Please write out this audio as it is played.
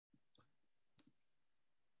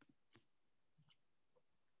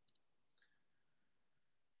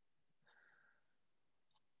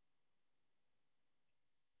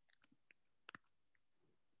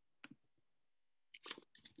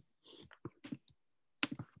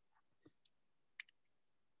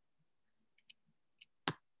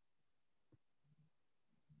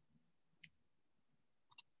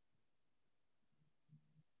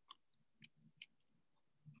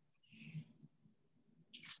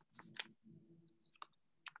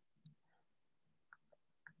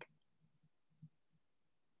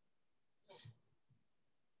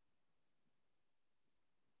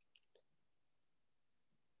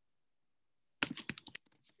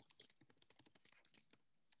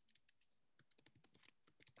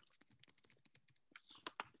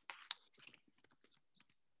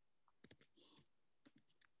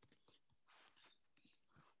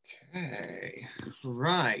Okay,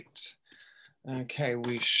 right. Okay,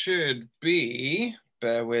 we should be,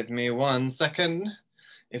 bear with me 1 second.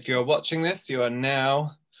 If you're watching this, you are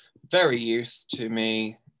now very used to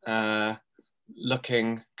me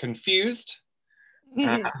looking confused.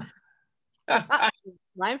 Ryan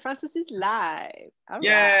Francis is live. All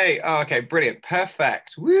Yay! right. Oh, okay, brilliant,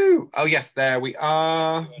 perfect. Woo! Oh yes, there we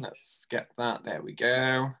are. Let's get that. There we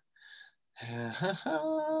go.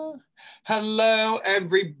 Hello,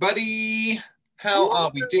 everybody. How are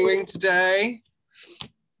we doing today?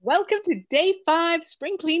 Welcome to day 5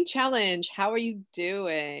 Spring Clean Challenge. How are you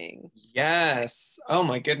doing? Yes. Oh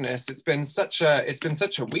my goodness, it's been such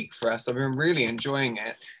a week for us. I've been really enjoying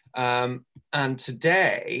it. And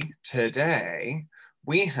today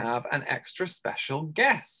we have an extra special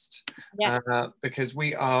guest. Yeah. Because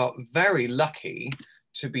we are very lucky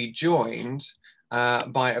to be joined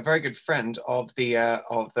by a very good friend of the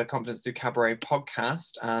Confidence Through Cabaret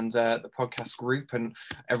podcast and the podcast group and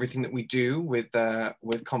everything that we do with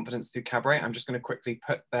Confidence Through Cabaret. I'm just going to quickly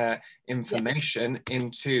put their information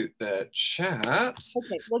into the chat.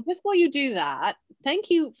 Okay, well, just while you do that, thank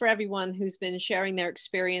you for everyone who's been sharing their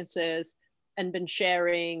experiences and been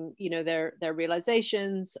sharing, you know, their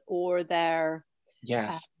realizations or their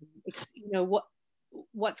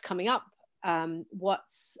what's coming up.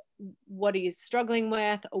 What are you struggling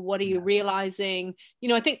with, or what are you realizing? You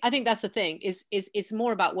know, I think that's the thing is it's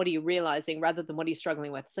more about what are you realizing rather than what are you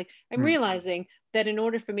struggling with. It's like I'm realizing that in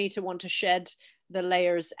order for me to want to shed the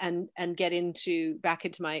layers and get back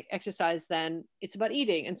into my exercise, then it's about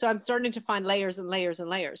eating. And so I'm starting to find layers and layers and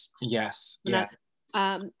layers. Yes.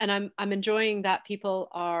 And I'm enjoying that people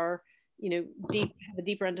are, you know, have a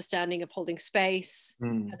deeper understanding of holding space,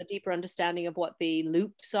 have a deeper understanding of what the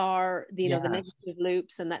loops are, the negative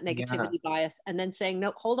loops and that negativity bias, and then saying,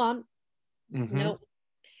 no, hold on. No.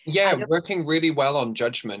 Yeah, working really well on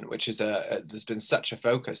judgment, which is there's been such a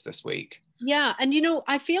focus this week. Yeah. And, you know,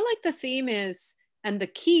 I feel like the theme is, and the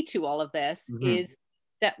key to all of this is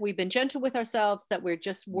that we've been gentle with ourselves, that we're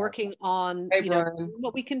just working on,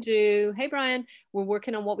 what we can do. Hey, Brian, we're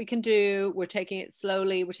working on what we can do. We're taking it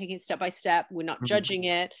slowly. We're taking it step by step. We're not judging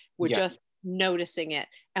it. We're just noticing it.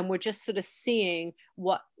 And we're just sort of seeing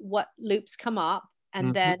what loops come up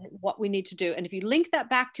and then what we need to do. And if you link that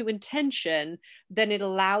back to intention, then it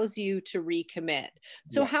allows you to recommit.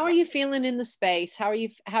 So how are you feeling in the space? How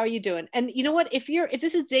are you doing? And you know what, if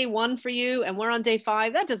this is day 1 for you and we're on day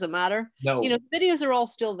 5, that doesn't matter. No. You know, the videos are all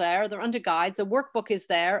still there. They're under guides. The workbook is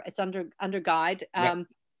there. It's under guide.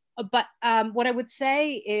 But what I would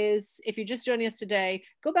say is, if you're just joining us today,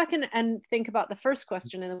 go back and think about the first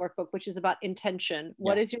question in the workbook, which is about intention.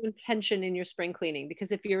 What is your intention in your spring cleaning?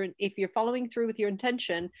 Because if you're following through with your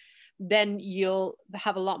intention, then you'll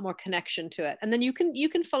have a lot more connection to it. And then you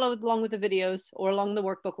can follow along with the videos or along the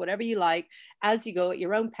workbook, whatever you like, as you go at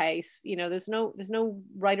your own pace. You know, there's no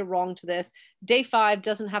right or wrong to this. Day 5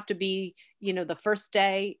 doesn't have to be, you know, the first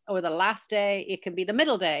day or the last day. It can be the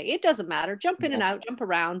middle day. It doesn't matter. Jump in and out, jump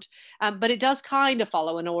around. But it does kind of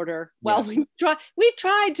follow an order. Well, we've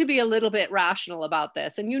tried to be a little bit rational about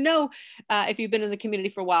this. And you know, if you've been in the community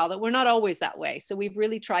for a while, that we're not always that way. So we've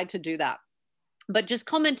really tried to do that. But just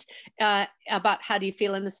comment about how do you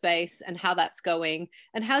feel in the space and how that's going,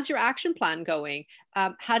 and how's your action plan going?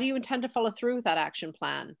 How do you intend to follow through with that action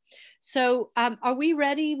plan? So are we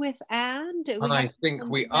ready with Ann? I think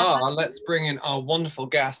we are. Let's bring in our wonderful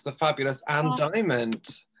guest, the fabulous Ann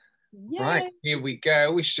Diment. Right, here we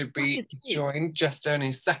go. We should be joined just only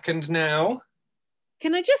a second now.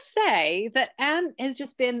 Can I just say that Ann has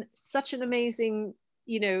just been such an amazing,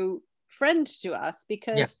 you know, friend to us,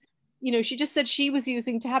 because you know, she just said she was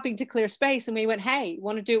using tapping to clear space, and we went, hey,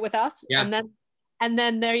 want to do it with us? And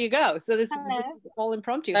then there you go. So this is all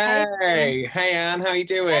impromptu. Hey Ann, how are you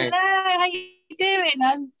doing? Hello, how you doing?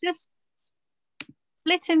 I'm just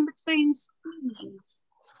splitting between screens.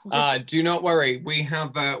 Do not worry. We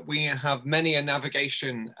have many a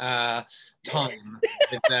navigation time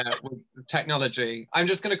with technology. I'm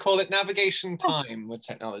just going to call it navigation time with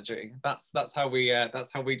technology. That's how we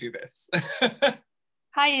do this.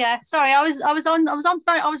 Hiya. Sorry, I was on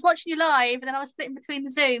phone. I was watching you live, and then I was splitting between the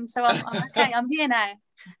Zoom. So I'm okay. I'm here now.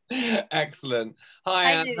 Excellent.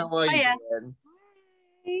 Hi, Ann. How are you doing?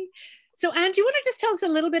 Hi. So, Ann, do you want to just tell us a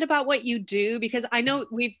little bit about what you do? Because I know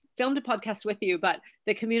we've filmed a podcast with you, but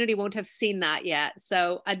the community won't have seen that yet.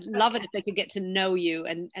 So I'd love it if they could get to know you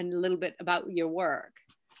and a little bit about your work.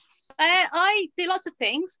 I do lots of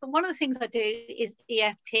things, but one of the things I do is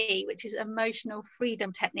EFT, which is emotional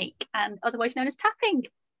freedom technique, and otherwise known as tapping.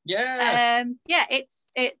 Yeah.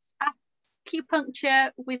 It's acupuncture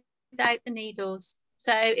without the needles.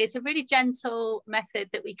 So it's a really gentle method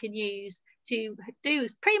that we can use to do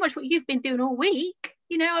pretty much what you've been doing all week.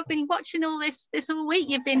 You know, I've been watching all this all week.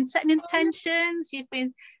 You've been setting intentions, you've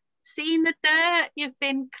been seeing the dirt, you've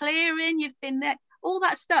been clearing, you've been there, all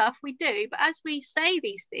that stuff we do. But as we say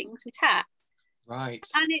these things, we tap. Right.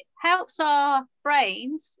 And it helps our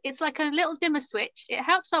brains. It's like a little dimmer switch. It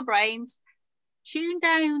helps our brains tune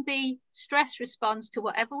down the stress response to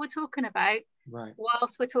whatever we're talking about, right,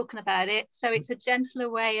 whilst we're talking about it. So it's a gentler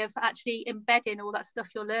way of actually embedding all that stuff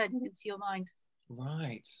you're learning into your mind.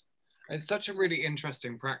 Right. It's such a really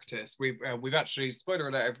interesting practice. We've actually, spoiler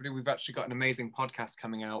alert, everybody, we've actually got an amazing podcast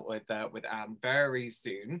coming out with Anne very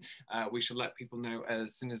soon. We shall let people know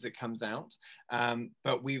as soon as it comes out.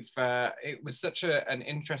 But it was such an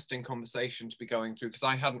interesting conversation to be going through, because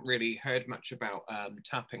I hadn't really heard much about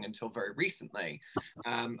tapping until very recently,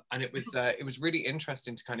 and it was really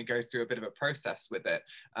interesting to kind of go through a bit of a process with it.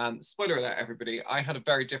 Spoiler alert, everybody, I had a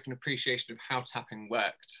very different appreciation of how tapping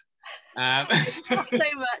worked. Not so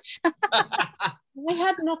much. I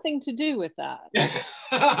had nothing to do with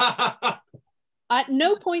that. At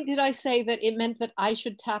no point did I say that it meant that I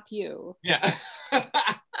should tap you. Yeah.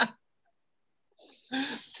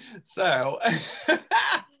 So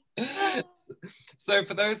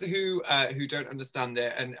for those who don't understand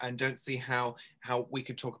it and don't see how we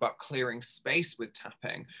could talk about clearing space with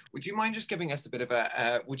tapping, would you mind just giving us a bit of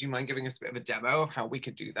a demo of how we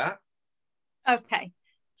could do that? Okay.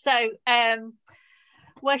 So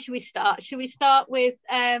where should we start? Should we start with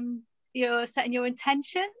your setting your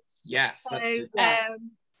intentions? Yes. So, let's do that.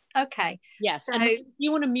 Okay. Yes. So, and if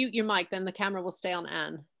you want to mute your mic, then the camera will stay on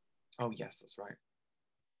Anne. Oh yes, that's right.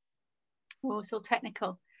 Oh, it's all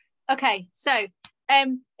technical. Okay, so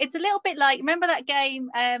it's a little bit like, remember that game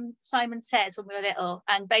Simon Says when we were little,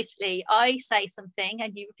 and basically I say something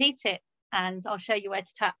and you repeat it, and I'll show you where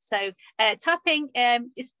to tap. So tapping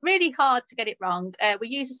is really hard to get it wrong. We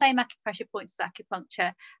use the same acupressure points as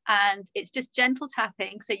acupuncture, and it's just gentle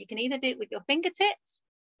tapping. So you can either do it with your fingertips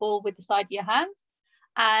or with the side of your hand.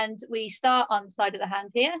 And we start on the side of the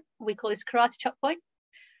hand here. We call this karate chop point.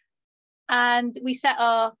 And we set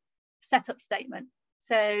our setup statement.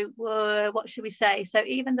 So what should we say? So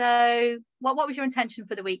even though, what was your intention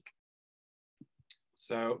for the week?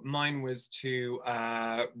 So mine was to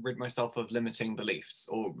rid myself of limiting beliefs,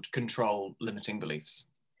 or control limiting beliefs.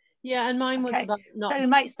 Yeah, and mine was about not. So we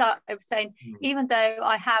might start with saying, even though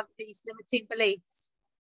I have these limiting beliefs.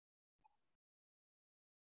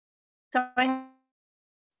 Sorry.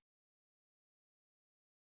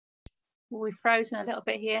 We've frozen a little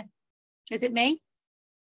bit here. Is it me?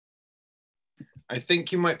 I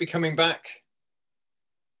think you might be coming back.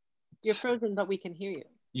 You're frozen, but we can hear you.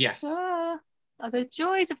 Yes. The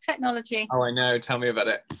joys of technology. Oh, I know. Tell me about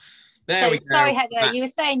it. There we go. Sorry, Heather. You were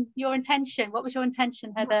saying your intention. What was your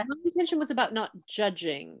intention, Heather? My intention was about not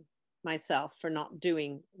judging myself for not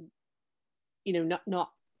doing,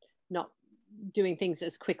 not doing things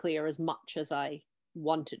as quickly or as much as I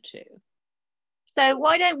wanted to. So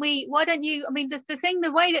why don't you, I mean, the thing,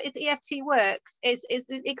 the way that EFT works is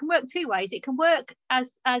it can work two ways. It can work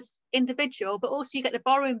as individual, but also you get the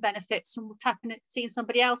borrowing benefits from tapping it, seeing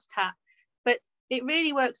somebody else tap. But it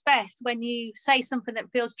really works best when you say something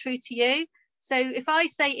that feels true to you. So if I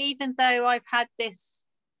say, even though I've had this,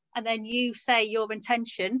 and then you say your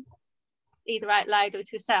intention, either out loud or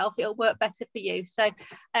to yourself, it'll work better for you. So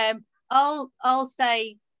I'll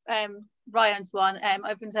say Ryan's one,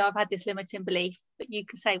 even though I've had this limiting belief, but you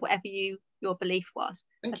can say whatever your belief was.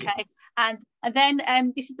 Thank okay you. and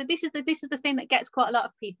then this is the thing that gets quite a lot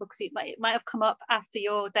of people, because it might have come up after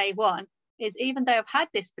your day one, is even though I've had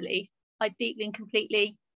this belief, I deeply and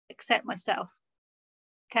completely accept myself.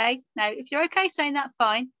 Okay, now if you're okay saying that,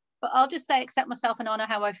 fine, but I'll just say accept myself and honor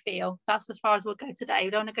how I feel. That's as far as we'll go today.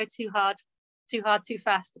 We don't want to go too hard, too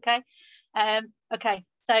fast. Okay. Okay,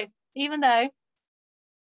 so even though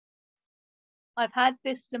I've had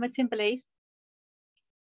this limiting belief,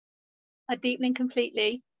 I deeply and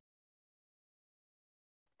completely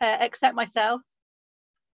accept myself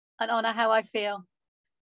and honor how I feel.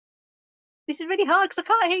 This is really hard because I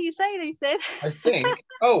can't hear you say anything. I think,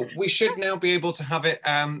 we should now be able to have it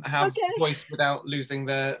have voice without losing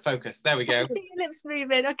the focus. There we go. I see your lips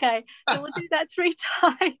moving. Okay, so we'll do that 3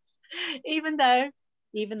 times. Even though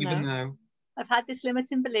I've had this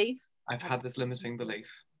limiting belief,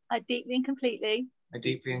 I deeply and completely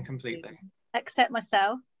accept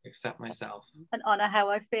myself and honor how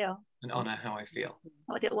I feel.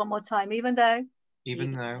 I'll do it one more time. Even though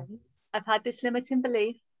I've had this limiting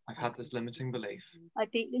belief, I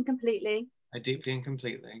deeply and completely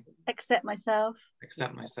accept myself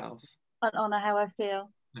and honor how I feel.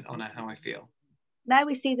 Now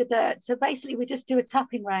we see the dirt. So basically we just do a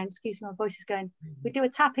tapping round. Excuse me, my voice is going. We do a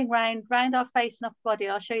tapping round our face and our body.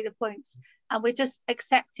 I'll show you the points. And we're just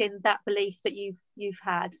accepting that belief that you've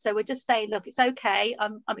had. So we're just saying, look, it's okay.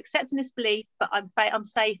 I'm accepting this belief, but I'm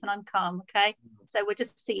safe and I'm calm. Okay. So we're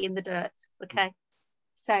just seeing the dirt. Okay.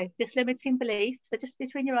 So this limiting belief. So just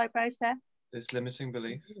between your eyebrows there. This limiting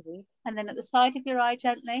belief. And then at the side of your eye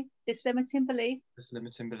gently. This limiting belief. This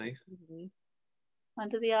limiting belief.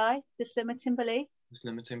 Under the eye. This limiting belief. This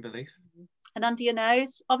limiting belief. And under your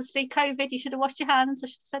nose. Obviously, COVID, you should have washed your hands. I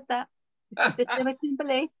should have said that. This limiting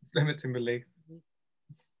belief. This limiting belief.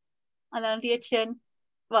 And under your chin.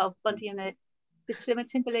 Well, under your nose. This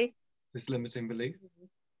limiting belief. This limiting belief.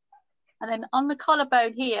 And then on the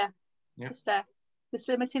collarbone here. Yeah. Just there. This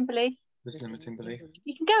limiting belief. This limiting belief.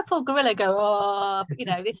 You can go full gorilla, go, oh, you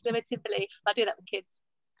know, this limiting belief. I do that with kids.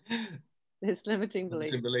 This limiting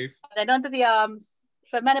belief. Limiting belief. And then under the arms.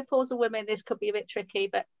 For menopausal women, this could be a bit tricky,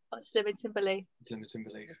 but it's limiting belief. This limiting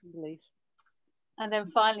belief. And then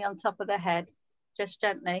finally on top of the head, just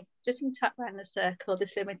gently, just tap around the circle,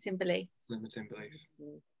 this limiting belief. This limiting belief.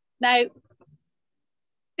 Now,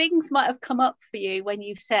 things might have come up for you when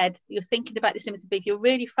you've said you're thinking about this limiting belief. You're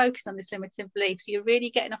really focused on this limiting belief. So you're really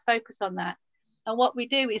getting a focus on that. And what we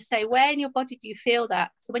do is say, where in your body do you feel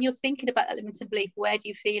that? So when you're thinking about that limiting belief, where do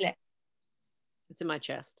you feel it? It's in my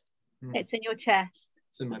chest. It's in your chest.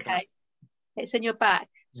 It's in my back. It's in your back.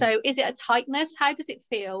 So is it a tightness? How does it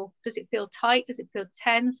feel? Does it feel tight? Does it feel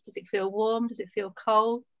tense? Does it feel warm? Does it feel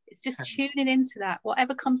cold? It's just tuning into that,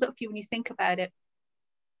 whatever comes up for you when you think about it.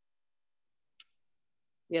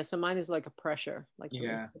 Yeah, so mine is like a pressure. Like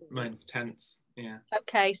mine's tense. Yeah.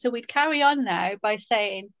 Okay, so we'd carry on now by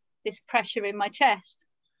saying this pressure in my chest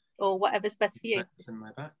or whatever's best for you. It's in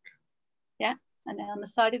my back. Yeah, and then on the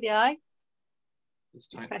side of the eye, this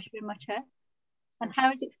pressure in my chest. And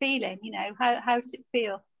how is it feeling? You know, how does it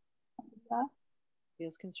feel?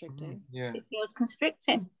 Feels constricting. Yeah. It feels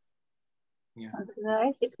constricting. Yeah. Under the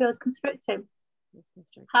eyes, it feels constricting.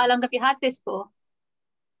 How long have you had this for?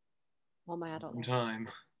 All my adult life. Time.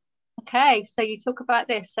 Okay, so you talk about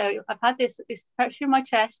this. So I've had this pressure in my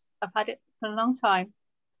chest. I've had it for a long time.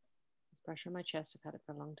 This pressure in my chest. I've had it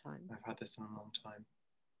for a long time. I've had this for a long time.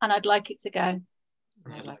 And I'd like it to go. And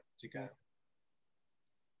I'd like it to go.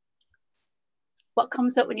 What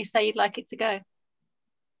comes up when you say you'd like it to go?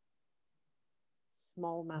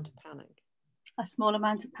 Small amount of panic. A small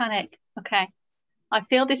amount of panic. Okay. I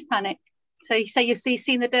feel this panic. So you say you've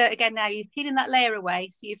seen the dirt again now. You've peeling that layer away.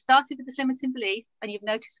 So you've started with this limiting belief and you've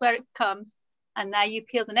noticed where it comes. And now you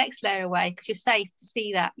peel the next layer away because you're safe to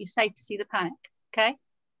see that. You're safe to see the panic. Okay?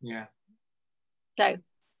 Yeah. So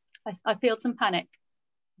I feel some panic.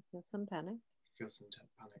 I feel some panic. Feel some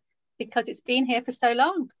panic. Because it's been here for so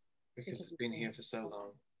long. Because it's been here for so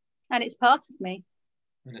long. And it's part of me.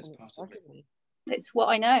 And it's part of me. It's what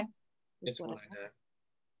I know. It's what I know.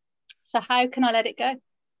 So how can I let it go?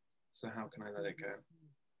 So how can I let it go?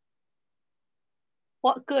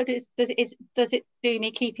 What good does it do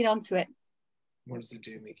me keeping on to it? What does it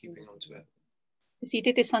do me keeping on to it? So you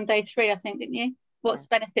did this on day 3, I think, didn't you? What's the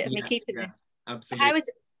benefit of me keeping this? Absolutely.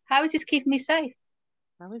 How is this keeping me safe?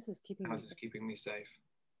 How is this keeping me safe?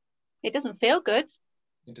 It doesn't feel good.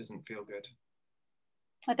 It doesn't feel good.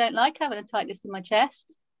 I don't like having a tightness in my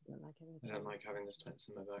chest. I don't like having this tightness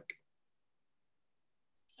in my back.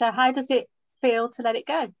 So how does it feel to let it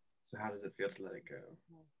go? So how does it feel to let it go?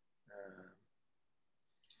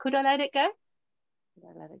 Could I let it go? Could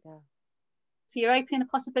I let it go? So you're opening a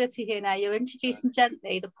possibility here now. You're introducing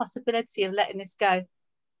gently the possibility of letting this go.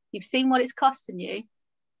 You've seen what it's costing you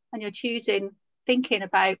and you're thinking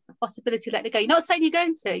about the possibility of letting it go. You're not saying you're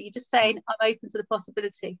going to, you're just saying, I'm open to the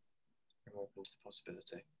possibility. I'm open to the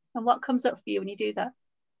possibility. And what comes up for you when you do that?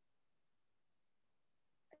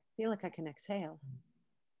 I feel like I can exhale.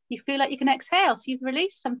 You feel like you can exhale, so you've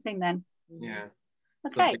released something then. Yeah.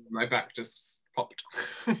 Okay. My back just popped.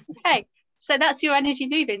 Okay, so that's your energy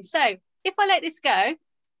moving. So if I let this go,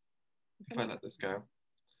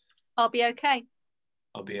 I'll be okay.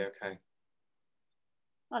 I'll be okay.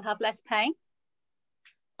 I'll have less pain.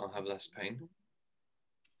 I'll have less pain.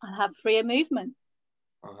 I'll have freer movement.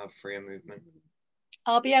 I'll have freer movement.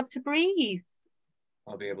 I'll be able to breathe.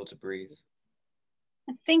 I'll be able to breathe.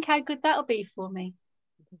 And think how good that'll be for me.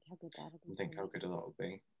 Think how good that will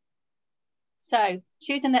be. So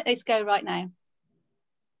choose and let this go right now.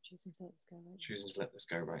 Choosing to let this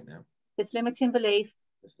go right now. This limiting belief.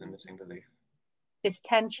 This limiting belief. This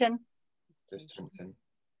tension. This tension.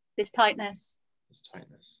 This tightness. This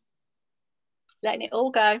tightness. Letting it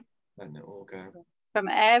all go. Letting it all go. From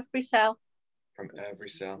every cell. From every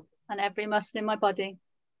cell. And every muscle in my body.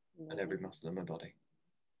 and every muscle in my body.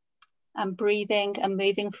 And breathing and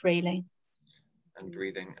moving freely. And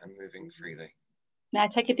breathing and moving freely. Now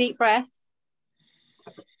take a deep breath.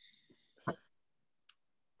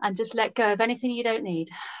 And just let go of anything you don't need.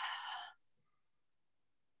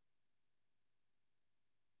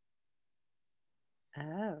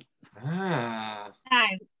 Oh. Ah. Now,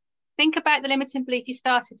 think about the limiting belief you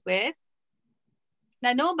started with.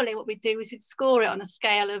 Now, normally what we do is we'd score it on a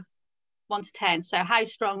scale of 1 to 10. So how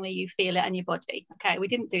strongly you feel it in your body. Okay, we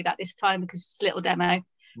didn't do that this time because it's a little demo.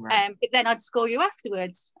 Right. But then I'd score you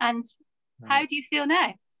afterwards. And how do you feel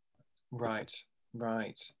now? Right.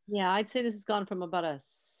 Yeah, I'd say this has gone from about a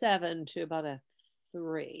 7 to about a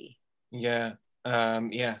 3. Yeah.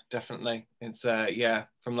 Yeah, definitely. It's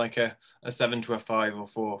from like a 7 to a 5 or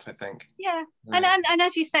 4, I think. Yeah. And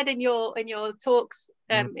as you said in your talks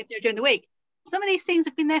during the week, some of these things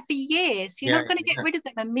have been there for years. So you're not going to get rid of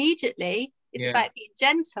them immediately. It's about being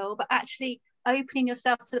gentle, but actually opening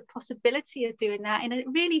yourself to the possibility of doing that in a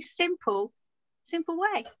really simple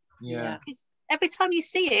way. Yeah. Because every time you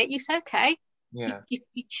see it, you say, okay. Yeah. You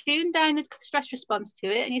tune down the stress response to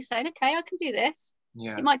it, and you're saying, okay, I can do this.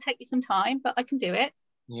 Yeah. It might take you some time, but I can do it.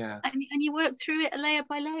 Yeah. And you work through it layer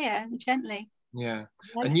by layer and gently. Yeah.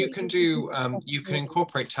 And you can do you can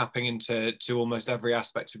incorporate tapping into almost every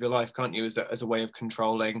aspect of your life, can't you, as a way of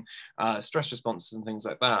controlling stress responses and things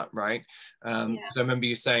like that, right? So I remember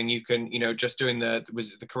you saying you can, just doing the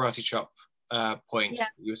karate chop point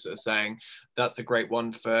you were sort of saying, that's a great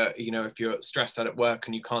one for, if you're stressed out at work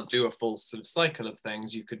and you can't do a full sort of cycle of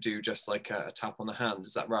things, you could do just like a tap on the hand.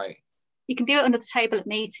 Is that right? You can do it under the table at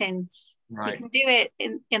meetings. Right. You can do it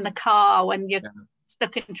in the car when you're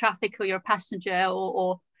stuck in traffic, or you're a passenger,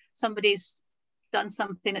 or somebody's done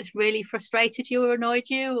something that's really frustrated you or annoyed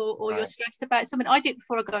you, or you're stressed about something. I do it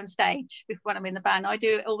before I go on stage, when I'm in the band. I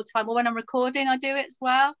do it all the time. Or when I'm recording, I do it as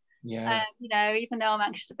well. Yeah. Even though I'm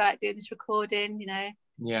anxious about doing this recording,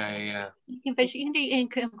 Yeah. You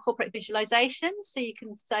can incorporate visualization. So you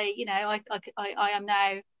can say, I am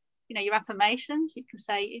now, your affirmations. You can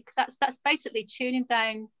say, because that's basically tuning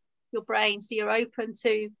down your brain so you're open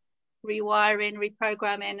to rewiring,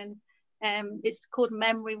 reprogramming, and it's called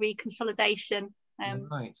memory reconsolidation.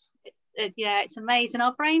 Right. It's amazing.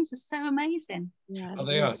 Our brains are so amazing. Yeah. Oh,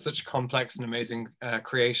 they are such complex and amazing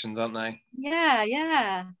creations, aren't they? Yeah.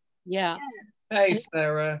 Hey,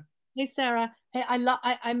 Sarah. Hey, Sarah. Hey,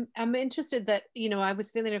 I'm interested that, I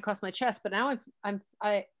was feeling it across my chest, but now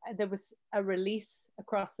there was a release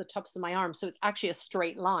across the tops of my arms. So it's actually a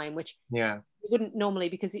straight line, which you wouldn't normally,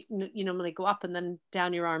 because you normally go up and then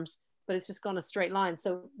down your arms, but it's just gone a straight line.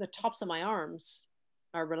 So the tops of my arms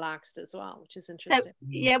are relaxed as well, which is interesting.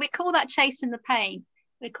 So, we call that chasing the pain.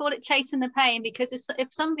 We call it chasing the pain because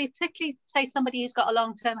if somebody, particularly say somebody who's got a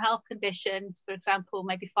long-term health condition, for example,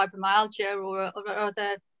 maybe fibromyalgia or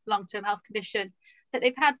other long-term health condition that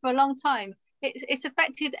they've had for a long time, it's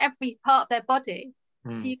affected every part of their body.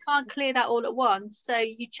 So you can't clear that all at once. So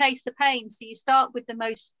you chase the pain. So you start with the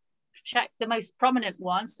most prominent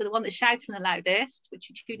one, so the one that's shouting the loudest, which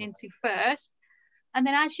you tune into first, and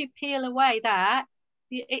then as you peel away that,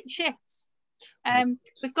 it shifts.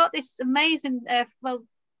 We've got this amazing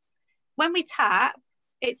when we tap,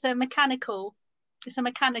 it's a mechanical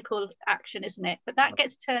action, isn't it? But that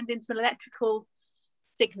gets turned into an electrical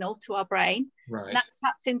signal to our brain. Right. And that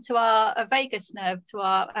taps into our vagus nerve, to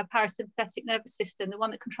our parasympathetic nervous system, the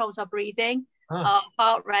one that controls our breathing, our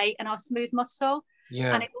heart rate, and our smooth muscle.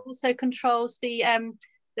 Yeah. And it also controls the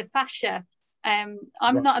fascia. I'm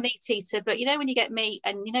not a meat eater, but when you get meat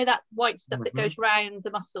and that white stuff that goes around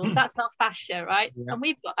the muscles, that's our fascia, right? Yeah. And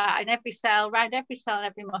we've got that in every cell, around every cell and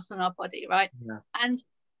every muscle in our body, right? Yeah. And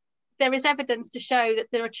there is evidence to show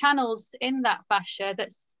that there are channels in that fascia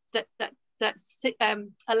that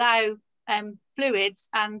allow fluids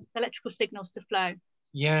and electrical signals to flow.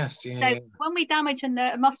 Yes. So when we damage a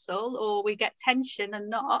muscle or we get tension and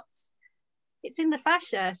knots, it's in the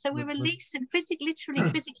fascia. So we're releasing, physically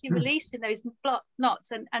releasing those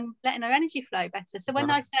knots and letting our energy flow better. So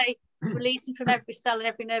when I say releasing from every cell and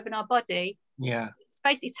every nerve in our body, it's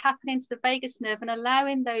basically tapping into the vagus nerve and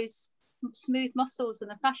allowing those smooth muscles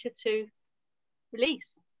and the fascia to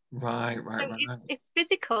release. Right. It's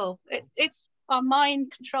physical. It's our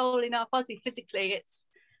mind controlling our body physically.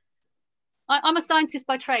 I'm a scientist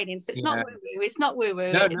by training, so it's not woo-woo. It's not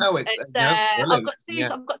woo-woo. No,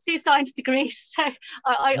 I've got two science degrees, so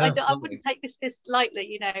I wouldn't take this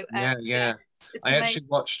lightly, It's I actually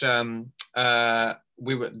watched. Heather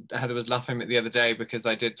was laughing at the other day because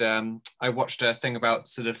I watched a thing about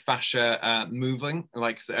sort of fascia moving,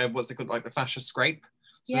 like what's it called, like the fascia scrape.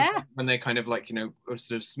 So Yeah. when they kind of like, you know,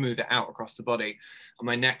 sort of smooth it out across the body. And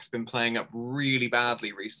my neck's been playing up really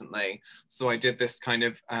badly recently. So I did this kind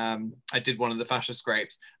of, I did one of the fascia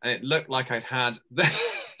scrapes, and it looked like I'd had,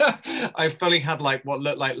 I fully had like what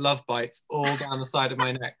looked like love bites all down the side of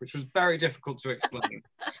my neck, which was very difficult to explain.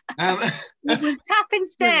 It was tap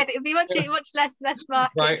instead. It'd be much less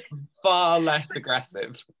marked. Right, far less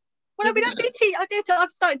aggressive. Well, I mean, I've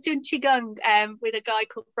started doing qigong with a guy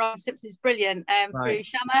called Brian Simpson. He's brilliant. Through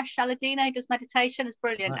Shamash Shaladina, he does meditation. It's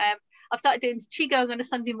brilliant. Right. I've started doing qigong on a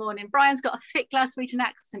Sunday morning. Brian's got a thick Glaswegian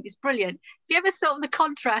accent. It's brilliant. Have you ever thought of the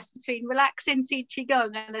contrast between relaxing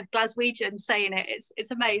qigong and a Glaswegian saying it? It's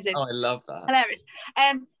amazing. Oh, I love that. Hilarious.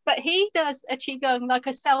 But he does a qigong, like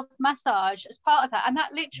a self massage as part of that, and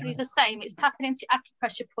that literally is the same. It's tapping into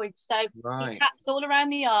acupressure points. So he taps all around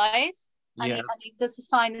the eyes. And, he does the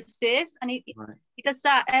sinuses, and he does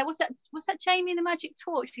that. What's that Jamie and the Magic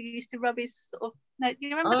Torch who used to rub his sort of? No, do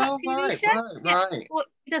you remember that TV show? Right. Well,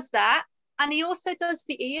 he does that, and he also does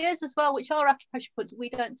the ears as well, which are acupressure points we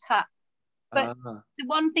don't tap. But the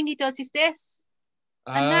one thing he does is this.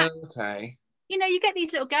 And that, okay. You know, you get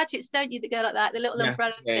these little gadgets, don't you, that go like that, the little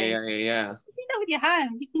umbrella thing. Yeah. Just do that with your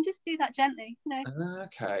hand. You can just do that gently, you know.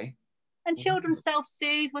 Okay. And children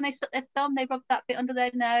self-soothe when they suck their thumb, they rub that bit under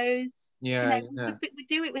their nose. Yeah, you know, we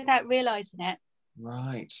do it without realising it.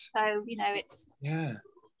 Right. So, you know, it's... Yeah.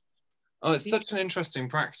 Oh, it's such an interesting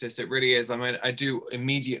practice. It really is. I mean, I do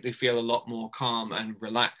immediately feel a lot more calm and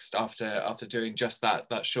relaxed after doing just that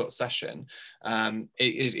short session.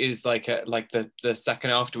 It is like the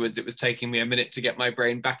second afterwards, it was taking me a minute to get my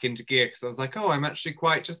brain back into gear, because I was like, oh, I'm actually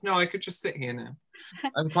quite I could just sit here now.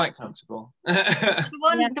 I'm quite comfortable. the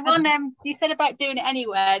one you said about doing it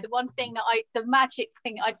anywhere, the one thing the magic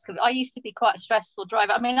thing I discovered, I used to be quite a stressful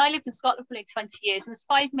driver. I mean, I lived in Scotland for like 20 years, and there's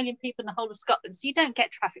 5 million people in the whole of Scotland, so you don't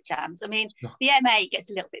get traffic jams. I mean, the M8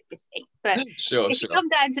 gets a little bit busy, but if you come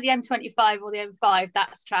down to the M25 or the M5,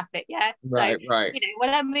 that's traffic, yeah? Right. You know,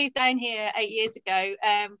 when I moved down here 8 years ago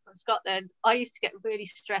from Scotland, I used to get really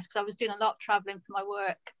stressed because I was doing a lot of travelling for my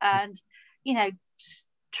work, and, you know,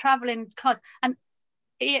 travelling cars, and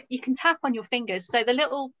you can tap on your fingers, so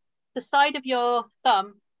the side of your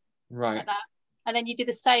thumb, right, like that, and then you do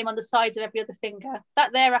the same on the sides of every other finger.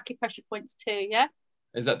 That there acupressure points too, yeah.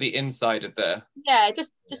 Is that the inside of there? Yeah,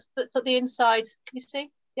 just so the inside. Can you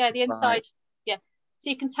see? Yeah, the inside. Right. Yeah,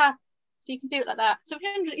 so you can tap. So you can do it like that. So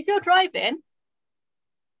if you're driving,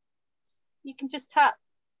 you can just tap.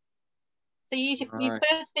 So you use your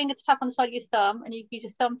first finger to tap on the side of your thumb, and you use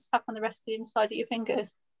your thumb to tap on the rest of the inside of your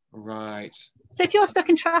fingers. Right. So if you're stuck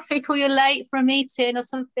in traffic or you're late for a meeting or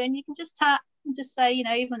something, you can just tap and just say, you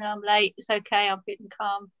know, even though I'm late, it's okay, I'm feeling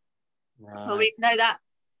calm. Right. Or even though that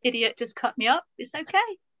idiot just cut me up, it's okay.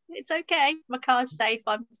 It's okay. My car's safe,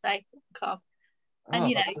 I'm safe, I'm calm. And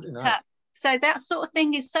you know, you tap. So that sort of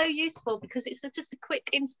thing is so useful because it's just a quick,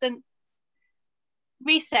 instant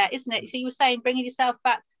reset, isn't it? So you were saying bringing yourself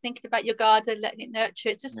back to thinking about your garden, letting it nurture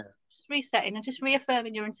it, just resetting and just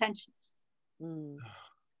reaffirming your intentions.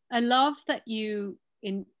 I love that you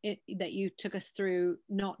took us through,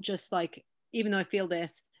 not just like, even though I feel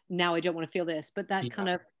this, now I don't want to feel this, but that kind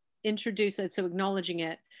of introduce it, so acknowledging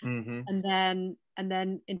it, and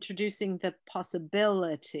then introducing the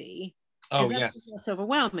possibility. That's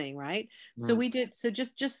overwhelming, right? So we did. So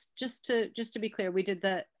just to be clear, we did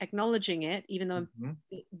the acknowledging it, even though I'm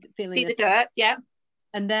feeling see the dirt,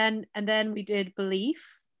 and then we did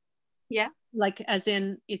belief. Yeah. Like, as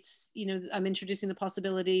in, it's, you know, I'm introducing the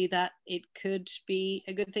possibility that it could be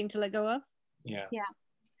a good thing to let go of. Yeah.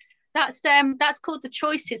 That's called the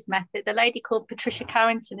choices method. The lady called Patricia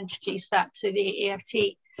Carrington introduced that to the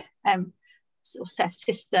EFT sort of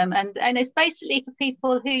system, and it's basically for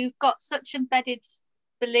people who've got such embedded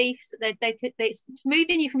beliefs that it's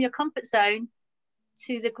moving you from your comfort zone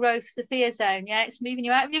to the growth, the fear zone. Yeah, it's moving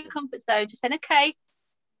you out of your comfort zone, just saying, okay,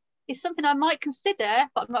 it's something I might consider,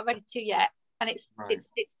 but I'm not ready to yet. And it's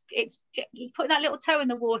putting that little toe in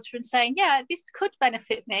the water and saying, yeah, this could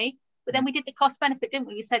benefit me. But then we did the cost benefit, didn't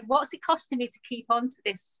we? We said, what's it costing me to keep on to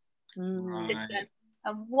this system?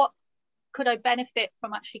 And what could I benefit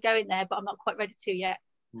from actually going there, but I'm not quite ready to yet.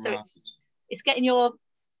 So it's getting your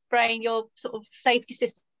brain, your sort of safety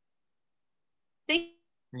system.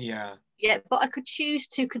 Yeah, but I could choose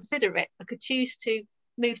to consider it. I could choose to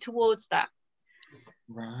move towards that.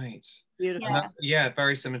 Right. Beautiful. That,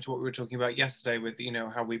 very similar to what we were talking about yesterday with, you know,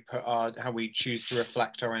 how we choose to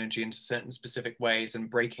reflect our energy into certain specific ways, and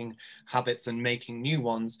breaking habits and making new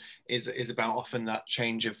ones is about often that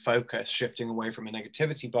change of focus, shifting away from a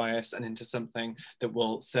negativity bias and into something that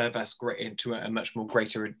will serve us into a much more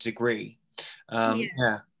greater degree.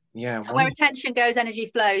 Yeah. And where attention goes, energy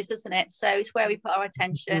flows, doesn't it? So it's where we put our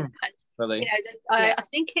attention. And Really? you know, I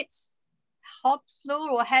think it's Hobbes' law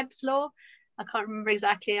or Hebb's law. I can't remember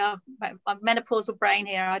exactly. My menopausal brain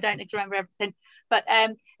here. I don't remember everything. But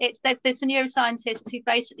there's a neuroscientist who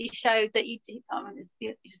basically showed that it's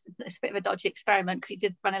a bit of a dodgy experiment because he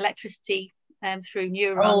did run electricity through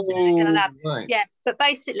neurons in a lab. Right. Yeah, but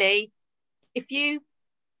basically, if you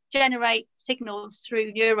generate signals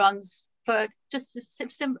through neurons for just as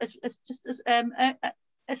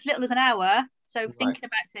little as an hour, so thinking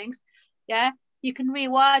about things, yeah, you can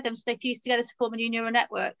rewire them so they fuse together to form a new neural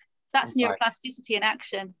network. That's neuroplasticity in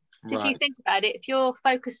action. So if you think about it, if you're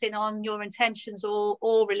focusing on your intentions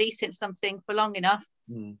or releasing something for long enough,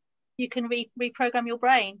 you can reprogram your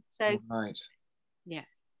brain. So yeah.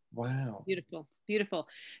 Wow. Beautiful, beautiful.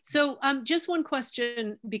 So just one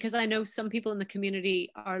question, because I know some people in the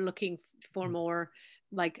community are looking for more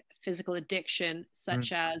like physical addiction,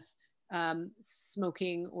 such as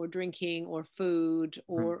smoking or drinking or food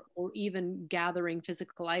or even gathering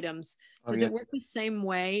physical items. Does it work the same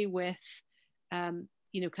way with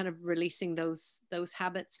you know, kind of releasing those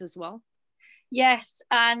habits as well? Yes,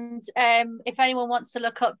 and if anyone wants to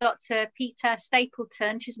look up Dr. Peter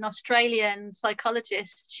Stapleton, she's an Australian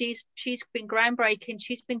psychologist. She's been groundbreaking.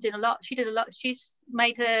 She's been doing a lot. She's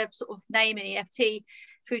made her sort of name in EFT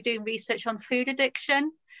through doing research on food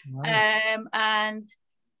addiction. And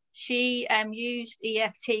she used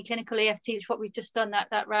EFT, clinical EFT, which is what we've just done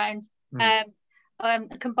that round,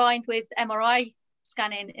 combined with MRI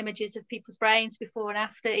scanning images of people's brains before and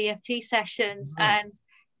after EFT sessions. And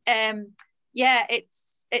yeah,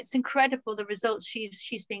 it's incredible the results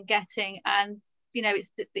she's been getting, and you know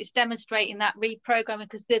it's demonstrating that reprogramming,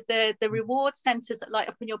 because the reward centers that light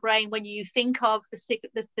up in your brain when you think of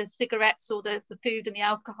the cigarettes or the food and the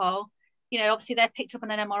alcohol, you know, obviously they're picked up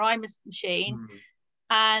on an MRI machine,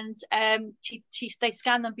 and they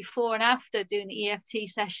scan them before and after doing the EFT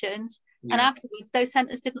sessions, and afterwards those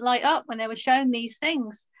centers didn't light up when they were shown these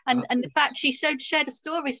things. And in fact, she shared a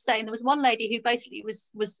story saying there was one lady who basically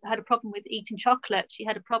had a problem with eating chocolate. She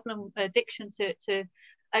had a problem, addiction to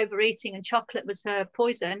overeating, and chocolate was her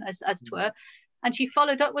poison, as to her. And she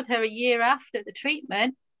followed up with her a year after the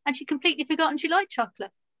treatment, and she completely forgotten she liked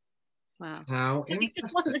chocolate. Wow. Because it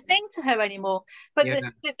just wasn't a thing to her anymore. But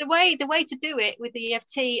the way to do it with the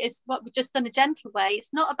EFT is what we've just done, a gentle way.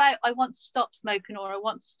 It's not about I want to stop smoking or I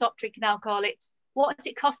want to stop drinking alcohol. It's what is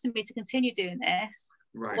it costing me to continue doing this?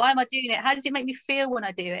 Why am I doing it? How does it make me feel when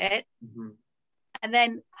I do it? And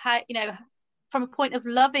then how, you know, from a point of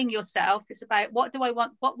loving yourself, it's about what do I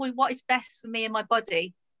want, what is best for me and my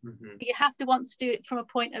body. But you have to want to do it from a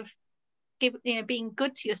point of being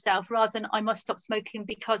good to yourself, rather than I must stop smoking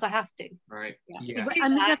because I have to.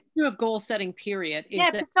 And that's through a goal setting period.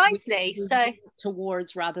 Precisely. So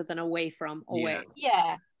towards rather than away from, always.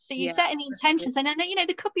 So you're setting the intentions, and then you know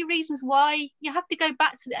there could be reasons why you have to go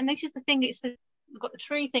back to and this is the thing, we've got the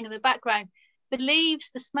tree thing in the background. The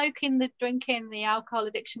leaves, the smoking, the drinking, the alcohol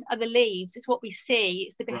addiction are the leaves. It's what we see.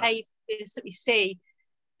 It's the behaviours that we see.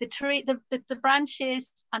 The tree, the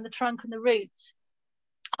branches and the trunk and the roots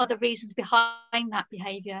are the reasons behind that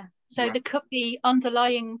behaviour. So there could be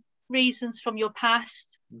underlying reasons from your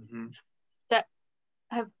past that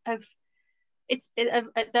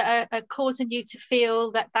that are causing you to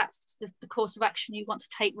feel that that's the course of action you want to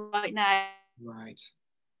take right now.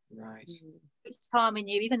 It's harming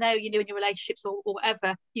you, even though you know in your relationships or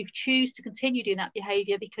whatever, you choose to continue doing that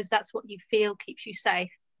behaviour because that's what you feel keeps you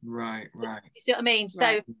safe. You see what I mean?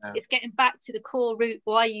 So it's getting back to the core root,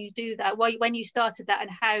 why you do that, when you started that, and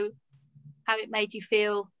how it made you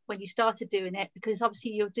feel when you started doing it, because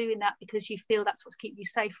obviously you're doing that because you feel that's what's keeping you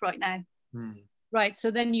safe right now. Right.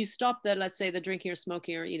 So then you stop let's say the drinking or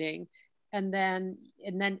smoking or eating, and then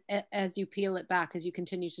as you peel it back, as you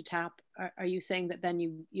continue to tap, are you saying that then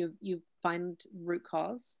you find root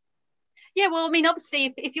cause? Yeah, well, I mean,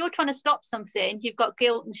 obviously if you're trying to stop something, you've got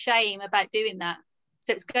guilt and shame about doing that.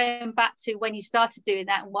 So it's going back to when you started doing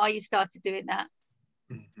that and why you started doing that.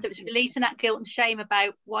 So it's releasing that guilt and shame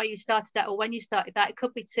about why you started that or when you started that. It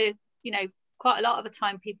could be to, you know, quite a lot of the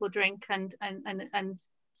time people drink and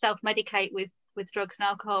self-medicate with drugs and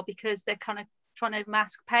alcohol because they're kind of trying to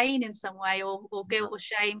mask pain in some way or guilt or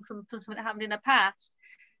shame from something that happened in the past.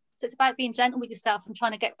 So it's about being gentle with yourself and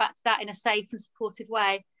trying to get back to that in a safe and supportive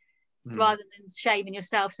way, rather than shaming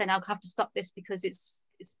yourself, saying I'll have to stop this because it's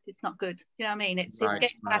not good. You know what I mean? It's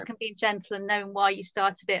getting back and being gentle and knowing why you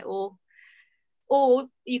started it, or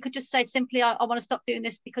you could just say simply I want to stop doing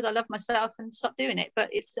this because I love myself and stop doing it. But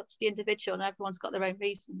it's up to the individual, and everyone's got their own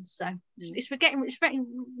reasons. So it's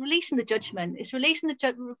releasing the judgment. It's releasing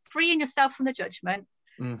freeing yourself from the judgment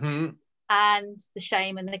and the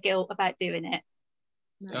shame and the guilt about doing it.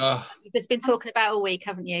 Oh, You've just been talking about all week,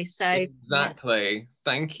 haven't you? So exactly. Yeah.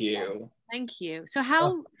 Thank you. Thank you. So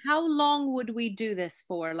how long would we do this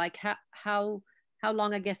for? Like how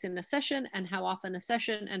long, I guess, in a session, and how often a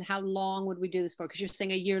session, and how long would we do this for? Because you're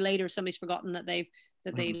saying a year later somebody's forgotten that they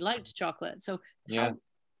liked chocolate. So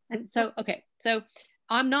okay. So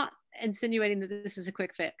I'm not insinuating that this is a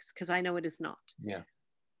quick fix, because I know it is not. Yeah.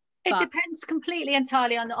 It depends completely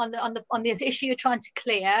entirely on the issue you're trying to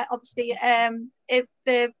clear. Obviously,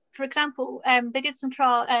 for example, they did some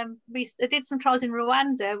trials in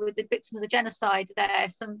Rwanda with the victims of the genocide. There,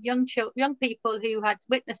 some young people who had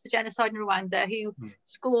witnessed the genocide in Rwanda who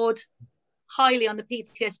scored highly on the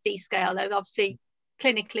PTSD scale. They were obviously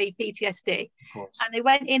clinically PTSD, and they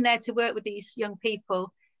went in there to work with these young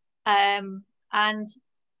people, and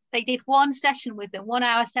they did 1 session with them, 1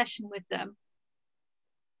 hour session with them.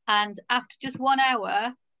 And after just 1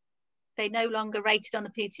 hour, they no longer rated on the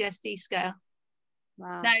PTSD scale.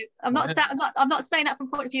 Wow. Now, I'm not saying that from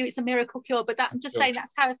point of view it's a miracle cure, but I'm just saying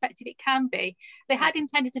that's how effective it can be. They had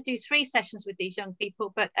intended to do 3 sessions with these young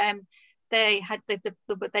people, but they had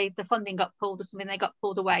the funding got pulled or something. They got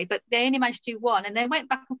pulled away, but they only managed to do 1, and they went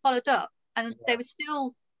back and followed up, and they were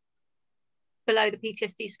still below the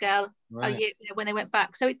PTSD scale when they went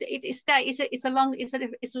back. So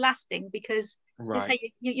it's lasting, because they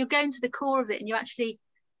say you're going to the core of it, and you actually,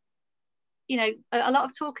 a lot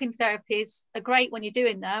of talking therapies are great when you're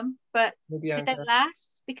doing them, but they don't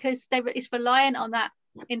last, because it's reliant on that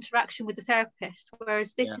interaction with the therapist,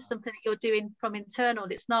 whereas this is something that you're doing from internal.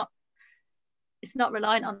 It's not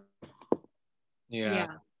reliant on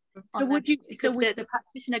so would you the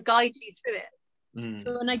practitioner guides you through it.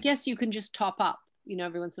 So, and I guess you can just top up,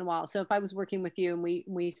 every once in a while. So if I was working with you and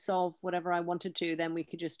we solve whatever I wanted to, then we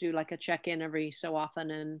could just do like a check-in every so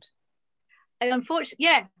often. And unfortunately,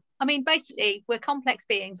 I mean, basically we're complex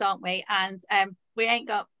beings, aren't we? And we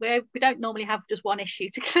don't normally have just one issue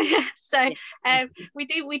to clear. So you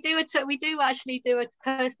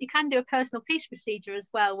can do a personal peace procedure as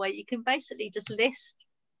well, where you can basically just list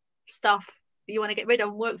stuff you want to get rid of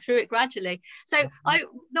and work through it gradually. So I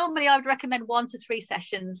would recommend 1 to 3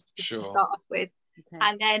 sessions to start off with,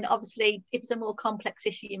 and then obviously if it's a more complex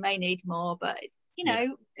issue you may need more, but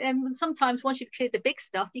sometimes once you've cleared the big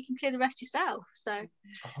stuff you can clear the rest yourself. So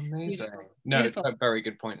amazing. Beautiful. It's a very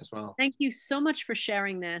good point as well. Thank you so much for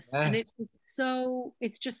sharing this. And it's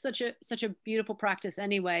just such a beautiful practice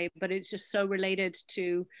anyway, but it's just so related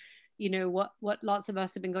to what lots of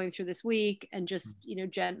us have been going through this week, and just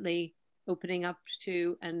gently opening up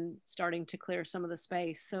to and starting to clear some of the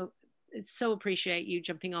space. So it's so appreciate you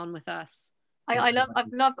jumping on with us. I love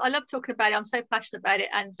talking about it. I'm so passionate about it,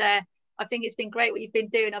 and I think it's been great what you've been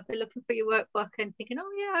doing. I've been looking for your workbook and thinking,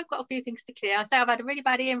 I've got a few things to clear. I say I've had a really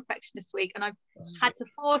bad ear infection this week, and I've had to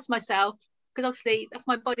force myself, because obviously that's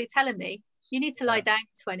my body telling me you need to lie down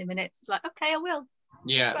for 20 minutes. It's like, okay, I will.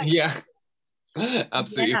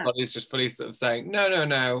 Absolutely. Your body's just fully sort of saying,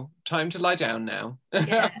 no, time to lie down now. That's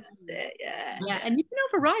it. And you can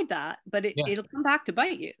override that, but it'll come back to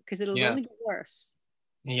bite you, because it'll only get worse.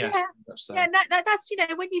 Yes, so. That's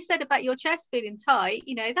when you said about your chest feeling tight,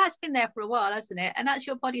 that's been there for a while, hasn't it? And that's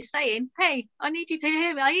your body saying, hey, I need you to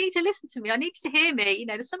hear me, I need you to listen to me, I need you to hear me,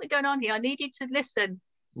 there's something going on here, I need you to listen.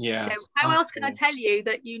 How else can I tell you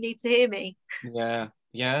that you need to hear me?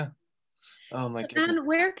 Oh my goodness. And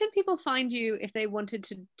where can people find you if they wanted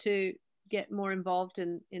to get more involved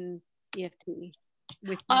in EFT?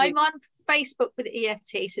 I'm on Facebook with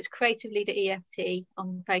EFT, so it's Creative Leader EFT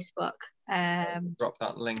on Facebook. Drop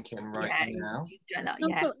that link in now.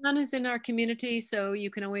 Also, Ann is in our community, so you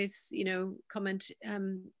can always comment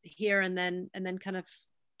here, and then kind of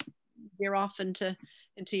veer off into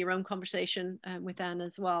your own conversation with Ann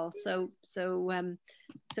as well. So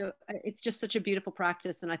it's just such a beautiful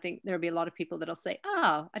practice, and I think there'll be a lot of people that'll say,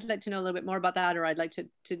 I'd like to know a little bit more about that, or I'd like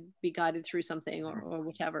to be guided through something, or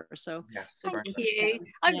whatever. So thank you.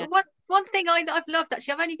 One thing I've loved,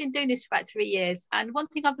 actually, I've only been doing this for about 3 years, and one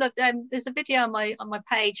thing I've loved, there's a video on my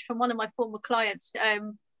page from one of my former clients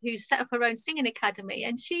who set up her own singing academy,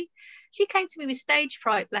 and she came to me with stage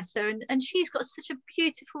fright, bless her, and she's got such a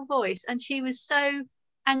beautiful voice, and she was so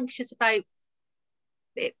anxious about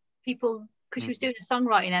it, people, because she was doing a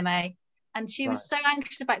songwriting MA, and she was so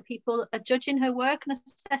anxious about people judging her work and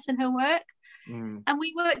assessing her work. And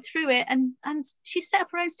we worked through it, and she set up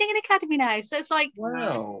her own singing academy now. So it's like,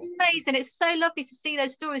 wow, amazing. It's so lovely to see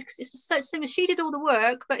those stories, because it's just so similar. She did all the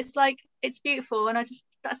work, but it's like, it's beautiful, and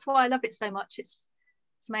that's why I love it so much. It's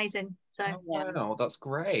amazing. So wow, that's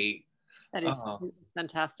great. That is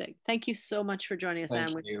fantastic. Thank you so much for joining us,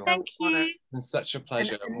 Anne. Thank you. It's such a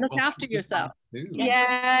pleasure. And look after yourself.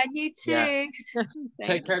 Yeah, you too. Yeah.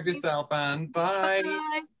 Take care of yourself, Anne. Bye.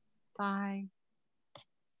 Bye. Bye.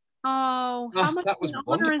 Oh, how much that was an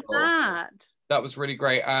honor is that? That was really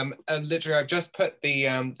great. Literally, I've just put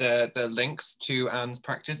the links to Anne's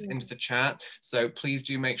practice into the chat. So please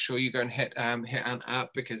do make sure you go and hit Anne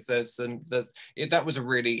up, because that was a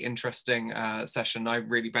really interesting session. I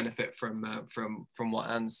really benefit from what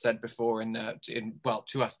Anne said before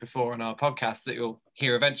to us before on our podcast that you'll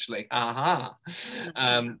hear eventually. Aha.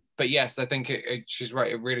 But yes, I think she's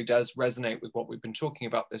right. It really does resonate with what we've been talking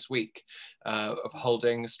about this week, of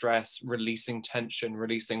holding stress, releasing tension,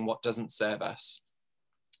 releasing what doesn't serve us.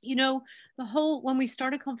 You know, when we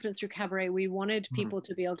started Confidence Through Cabaret, we wanted people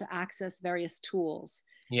to be able to access various tools.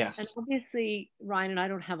 Yes. And obviously, Ryan and I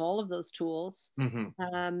don't have all of those tools.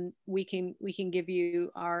 We can give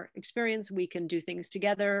you our experience. We can do things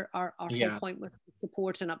together. Our whole point was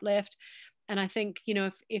support and uplift. And I think, you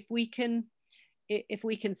know, if we can,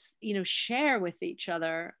 you know, share with each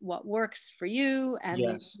other what works for you, and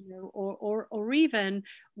you know, or even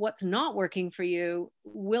what's not working for you,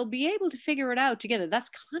 we'll be able to figure it out together. That's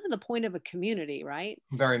kind of the point of a community, right?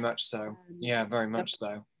 Very much so. Yeah, very much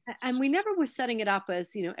so. And we never were setting it up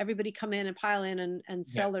as, you know, everybody come in and pile in and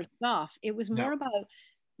sell their stuff. It was more about,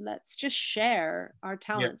 let's just share our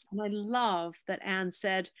talents. And I love that Anne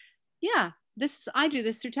said, I do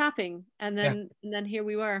this through tapping, and then here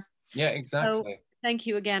we were. Yeah, exactly. So, thank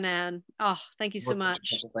you again, Anne. Oh, thank you so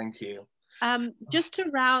much. Thank you. Just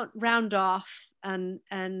to round off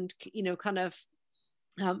and you know, kind of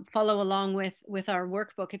follow along with our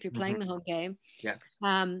workbook if you're playing the home game. Yes.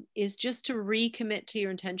 Is just to recommit to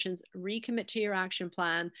your intentions, recommit to your action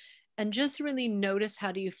plan, and just really notice,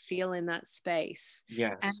 how do you feel in that space?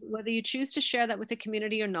 Yes. And whether you choose to share that with the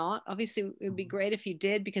community or not, obviously it would be great if you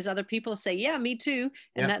did, because other people say, yeah, me too.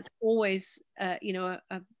 And that's always, you know,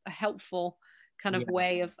 a helpful kind of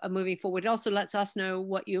way of moving forward. It also lets us know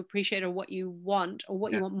what you appreciate, or what you want, or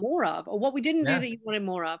what you want more of, or what we didn't do that you wanted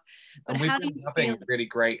more of. But and we've how been do you having feel?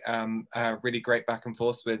 really great back and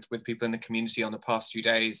forth with people in the community on the past few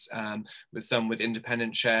days, with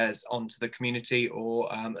independent shares onto the community,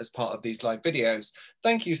 or as part of these live videos.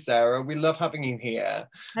 Thank you, Sarah. We love having you here.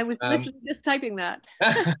 I was literally just typing that.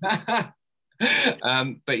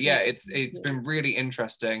 But yeah, it's been really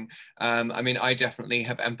interesting. I mean, I definitely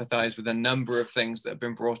have empathized with a number of things that have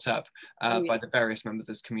been brought up by the various members of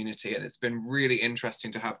this community, and it's been really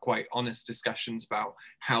interesting to have quite honest discussions about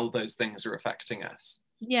how those things are affecting us.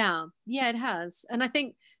 Yeah, it has. And I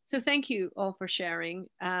think so. Thank you all for sharing,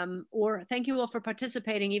 or thank you all for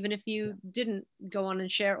participating, even if you didn't go on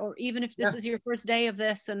and share, or even if this is your first day of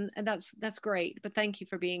this, and that's great. But thank you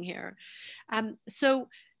for being here. So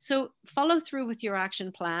follow through with your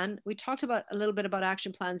action plan. We talked about a little bit about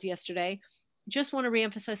action plans yesterday. Just want to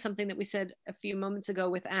reemphasize something that we said a few moments ago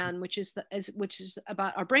with Anne, which is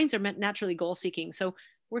about our brains are naturally goal seeking. So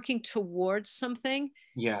working towards something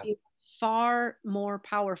is far more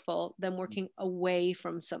powerful than working away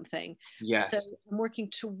from something. Yes. So I'm working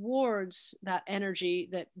towards that energy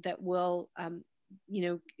that will you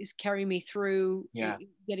know, is carry me through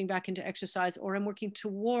getting back into exercise, or I'm working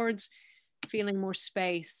towards feeling more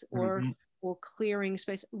space, or clearing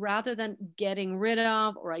space, rather than getting rid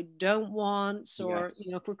of, or I don't want, or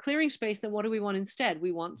you know, if we're clearing space, then what do we want instead?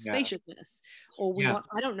 We want spaciousness, or we want,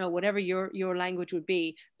 I don't know, whatever your language would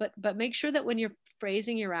be, but make sure that when you're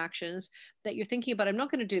phrasing your actions, that you're thinking about, I'm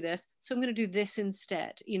not going to do this, so I'm going to do this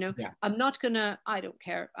instead. You know, I'm not gonna, I don't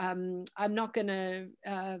care, I'm not gonna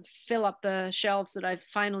fill up the shelves that I've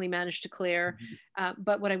finally managed to clear,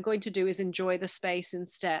 but what I'm going to do is enjoy the space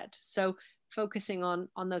instead. So focusing on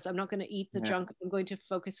those, I'm not going to eat the junk, I'm going to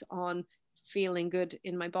focus on feeling good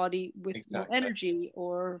in my body with more energy,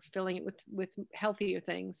 or filling it with healthier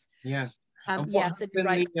things. Yes, and you're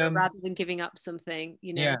right, rather than giving up something,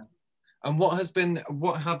 you know. And what have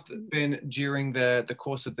been during the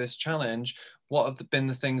course of this challenge, what have been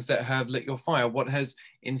the things that have lit your fire? What has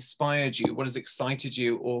inspired you? What has excited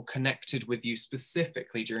you or connected with you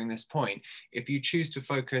specifically during this point? If you choose to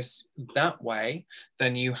focus that way,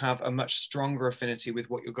 then you have a much stronger affinity with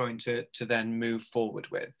what you're going to then move forward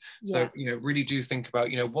with. So, you know, really do think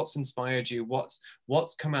about, you know, what's inspired you, what's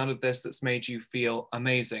come out of this that's made you feel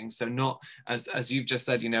amazing. So not, as you've just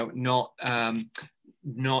said, you know, not,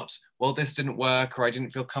 well, this didn't work, or I didn't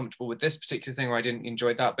feel comfortable with this particular thing, or I didn't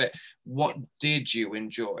enjoy that bit. What did you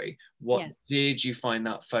enjoy? What did you find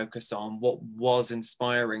that focus on? What was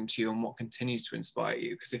inspiring to you, and what continues to inspire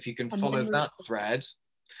you? Because if you can follow that thread,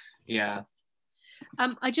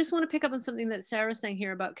 I just want to pick up on something that Sarah's saying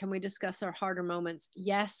here about, can we discuss our harder moments?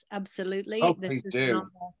 Yes, absolutely. Oh, please do.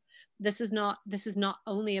 This is not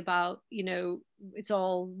only about, you know, it's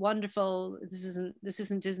all wonderful. This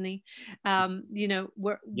isn't Disney. You know,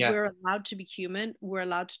 we're allowed to be human. We're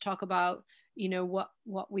allowed to talk about, you know,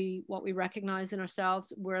 what we recognize in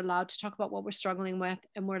ourselves. We're allowed to talk about what we're struggling with,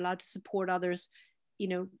 and we're allowed to support others, you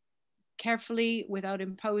know, carefully without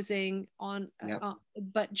imposing on,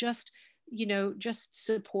 but just, you know, just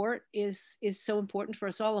support is so important for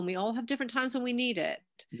us all, and we all have different times when we need it.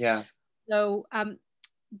 Yeah. So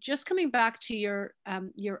just coming back to your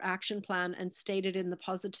action plan and stated in the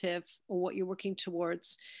positive, or what you're working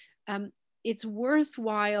towards, it's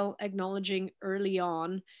worthwhile acknowledging early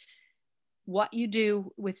on what you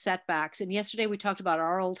do with setbacks. And yesterday we talked about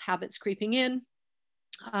our old habits creeping in.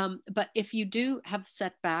 But if you do have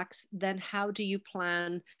setbacks, then how do you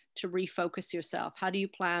plan to refocus yourself? How do you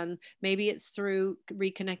plan? Maybe it's through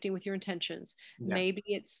reconnecting with your intentions. Yeah. Maybe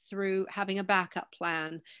it's through having a backup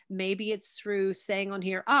plan. Maybe it's through saying on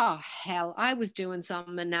here, oh, hell, I was doing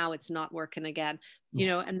something and now it's not working again. You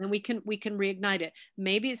know, and then we can reignite it.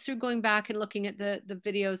 Maybe it's through going back and looking at the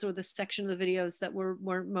videos, or the section of the videos that were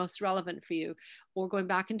most relevant for you, or going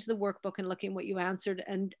back into the workbook and looking at what you answered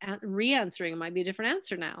and re-answering. It might be a different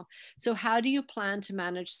answer now. So how do you plan to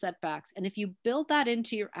manage setbacks? And if you build that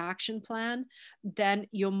into your action plan, then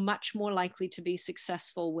you're much more likely to be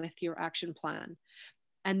successful with your action plan.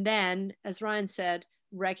 And then, as Ryan said,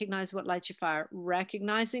 recognize what lights your fire,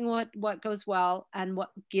 recognizing what goes well and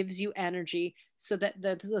what gives you energy, so that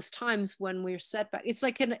those times when we're set back, it's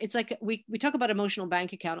like we talk about emotional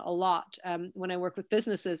bank account a lot when I work with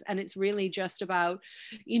businesses, and it's really just about,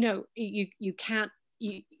 you know, you can't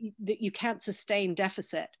sustain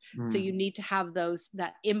deficit. So you need to have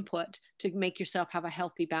that input to make yourself have a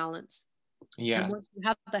healthy balance. And once you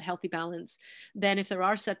have that healthy balance, then if there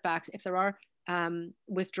are setbacks, if there are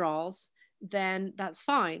withdrawals, then that's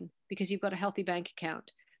fine, because you've got a healthy bank account.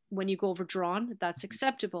 When you go overdrawn, that's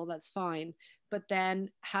acceptable, that's fine. But then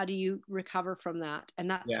how do you recover from that? And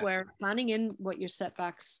that's where planning in what your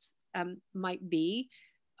setbacks might be,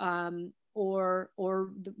 or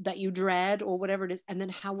that you dread, or whatever it is, and then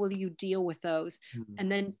how will you deal with those? And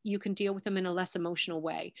then you can deal with them in a less emotional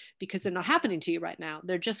way, because they're not happening to you right now.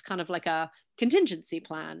 They're just kind of like a contingency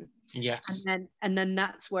plan. Yes. And then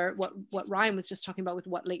that's where what Ryan was just talking about with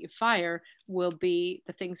what lit your fire will be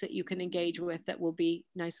the things that you can engage with, that will be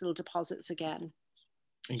nice little deposits again.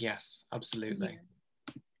 Yes, absolutely.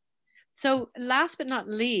 So last but not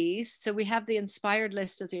least, so we have the inspired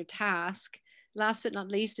list as your task. Last but not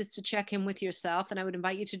least is to check in with yourself. And I would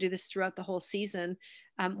invite you to do this throughout the whole season.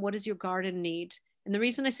 What does your garden need? And the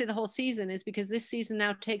reason I say the whole season is because this season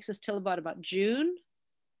now takes us till about June.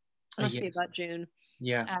 Must be about June.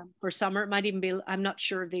 Yeah. For summer, it might even be, I'm not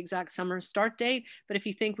sure of the exact summer start date, but if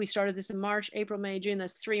you think we started this in March, April, May, June,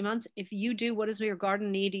 that's 3 months. If you do, what does your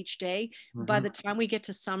garden need each day? By the time we get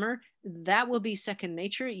to summer, that will be second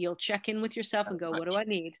nature. You'll check in with yourself and go, what do I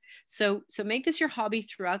need? So make this your hobby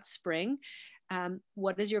throughout spring.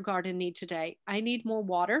 What does your garden need today? I need more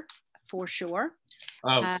water, for sure.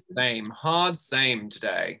 Oh, same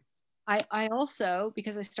today. I also,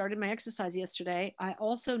 because I started my exercise yesterday, I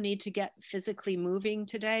also need to get physically moving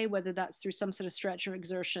today, whether that's through some sort of stretch or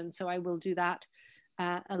exertion. So I will do that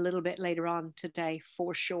a little bit later on today,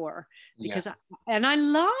 for sure. Because I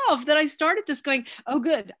love that I started this going, oh,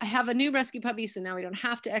 good, I have a new rescue puppy, so now we don't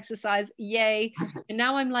have to exercise. Yay. And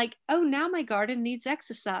now I'm like, oh, now my garden needs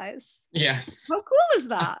exercise. Yes. How cool is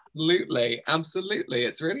that? Absolutely.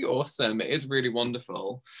 It's really awesome. It is really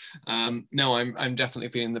wonderful. No, I'm definitely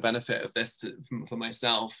feeling the benefit of this for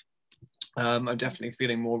myself. I'm definitely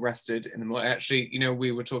feeling more rested in the morning. Actually, you know,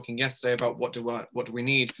 we were talking yesterday about what do we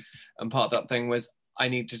need, and part of that thing was I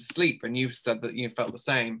need to sleep, and you said that you felt the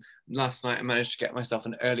same. Last night I managed to get myself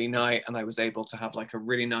an early night, and I was able to have like a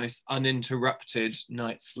really nice uninterrupted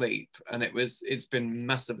night's sleep, and it's been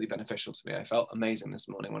massively beneficial to me. I felt amazing this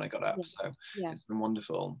morning when I got up. So it's been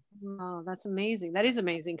wonderful. Oh, that's amazing. That is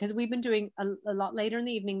amazing, because we've been doing a lot later in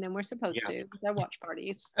the evening than we're supposed to with our watch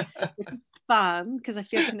parties, which is fun because I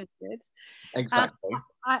feel connected. Exactly.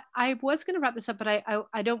 I was going to wrap this up, but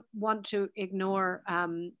I don't want to ignore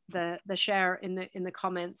the share in the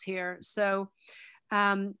comments here. So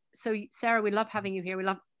Sarah, we love having you here.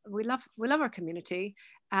 We love our community,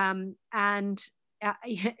 and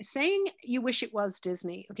saying you wish it was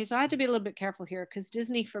Disney. Okay, so I had to be a little bit careful here, because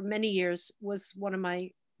Disney for many years was one of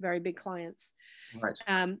my very big clients.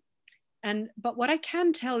 Right. But what I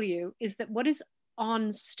can tell you is that what is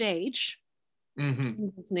on stage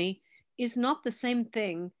in Disney is not the same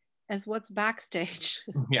thing as what's backstage.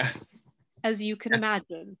 Yes. as you can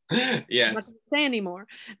imagine. Yes. I'm not going to say anymore.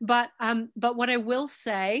 But what I will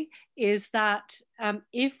say is that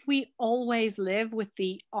if we always live with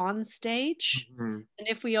the on stage, and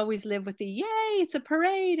if we always live with the yay, it's a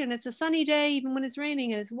parade and it's a sunny day, even when it's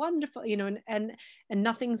raining and it's wonderful, you know, and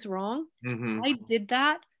nothing's wrong. I did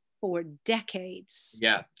that for decades.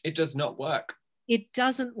 Yeah, it does not work. It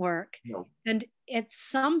doesn't work. No. And at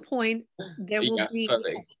some point there will be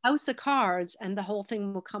a house of cards and the whole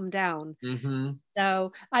thing will come down.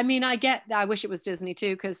 So I mean, I wish it was Disney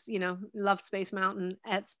too, because you know, love Space Mountain,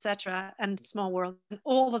 etc., and Small World and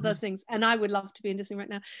all of those things, and I would love to be in Disney right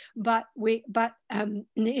now. But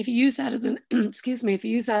if you use that as an excuse me, if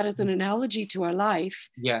you use that as an analogy to our life,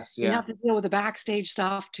 yes, we have to deal with the backstage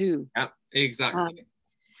stuff too. Yeah, exactly.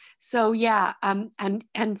 So yeah,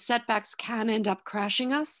 and setbacks can end up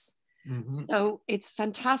crashing us. So it's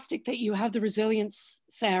fantastic that you have the resilience,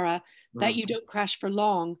 Sarah, that you don't crash for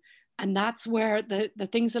long. And that's where the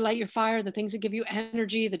things that light your fire, the things that give you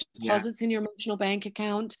energy, the deposits in your emotional bank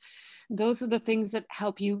account, those are the things that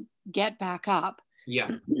help you get back up.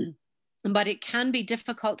 Yeah. But it can be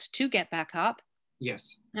difficult to get back up.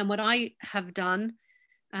 Yes. And what I have done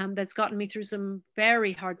that's gotten me through some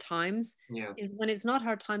very hard times is when it's not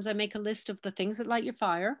hard times, I make a list of the things that light your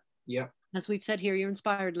fire. Yeah. As we've said here, your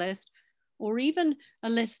inspired list, or even a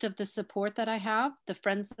list of the support that I have, the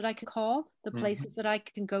friends that I can call, the places that I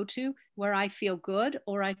can go to where I feel good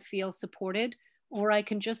or I feel supported, or I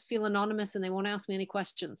can just feel anonymous and they won't ask me any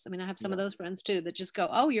questions. I mean, I have some of those friends too that just go,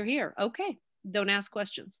 oh, you're here. Okay. Don't ask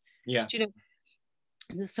questions. Yeah. Do you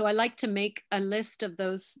know? So I like to make a list of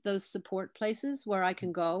those support places where I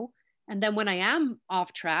can go. And then when I am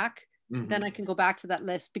off track, then I can go back to that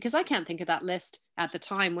list, because I can't think of that list at the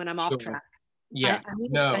time when I'm off track. Yeah. I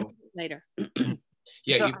need it later.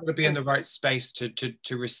 Yeah, so, you've got to be in the right space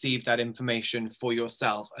to receive that information for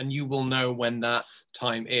yourself, and you will know when that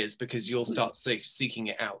time is, because you'll start seeking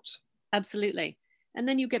it out. Absolutely. And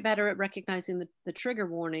then you get better at recognizing the trigger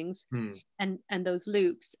warnings and those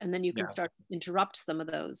loops, and then you can start to interrupt some of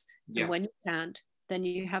those. And when you can't, then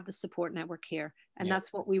you have the support network here. And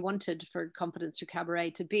that's what we wanted for Confidence Through Cabaret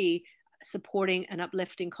to be, supporting and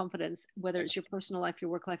uplifting confidence, whether it's your personal life,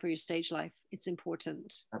 your work life, or your stage life. It's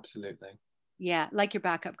important. Absolutely. Yeah, like your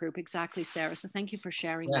backup group. Exactly, Sarah. So thank you for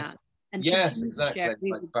sharing that. And exactly.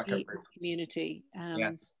 We like would backup be group. Community.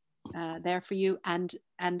 There for you, and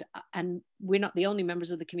we're not the only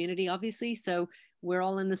members of the community, obviously, so we're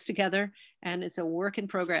all in this together, and it's a work in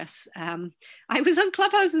progress. I was on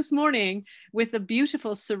Clubhouse this morning with the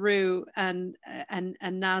beautiful Saru and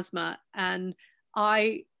Nazma, and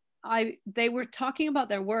they were talking about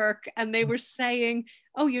their work, and they were saying,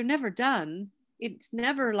 oh, you're never done. It's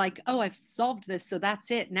never like, oh, I've solved this, so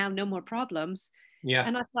that's it now, no more problems.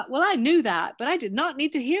 And I thought, well, I knew that, but I did not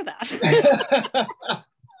need to hear that.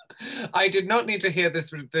 I did not need to hear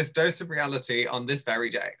this dose of reality on this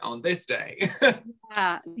very day, on this day.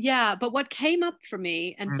 Yeah. But what came up for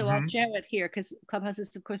me, and so I'll share it here because Clubhouse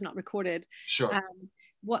is of course not recorded. Sure.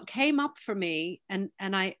 What came up for me, and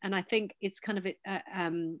I think it's kind of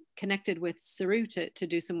connected with Saru to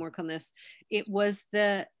do some work on this. It was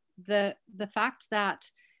the fact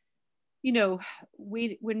that, you know,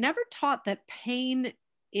 we're never taught that pain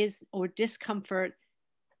is, or discomfort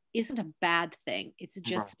isn't a bad thing. It's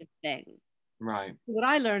just a thing. Right. What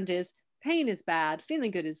I learned is pain is bad,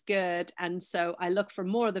 feeling good is good. And so I look for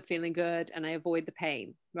more of the feeling good and I avoid the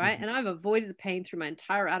pain, right? And I've avoided the pain through my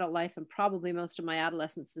entire adult life and probably most of my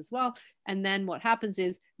adolescence as well. And then what happens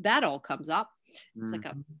is that all comes up. It's like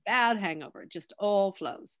a bad hangover. It just all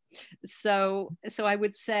flows. So I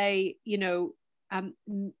would say, you know,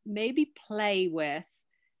 maybe play with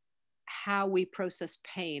how we process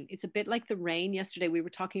pain. It's a bit like the rain. Yesterday we were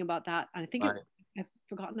talking about that, and I think I've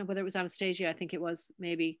forgotten whether it was Anastasia. I think it was,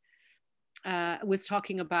 maybe was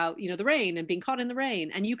talking about, you know, the rain and being caught in the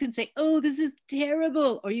rain, and you can say, oh, this is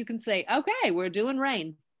terrible, or you can say, okay, we're doing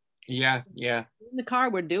rain. In the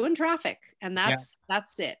car, we're doing traffic, and that's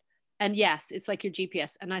it. And yes, it's like your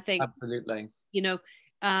GPS. And I think absolutely, you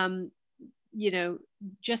know,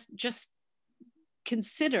 just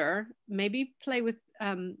consider, maybe play with,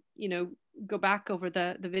 you know, go back over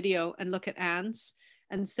the video and look at Ann's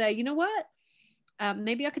and say, you know what,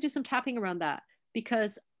 maybe I could do some tapping around that,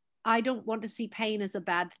 because I don't want to see pain as a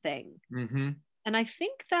bad thing. And I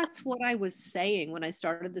think that's what I was saying when I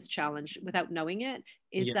started this challenge without knowing it,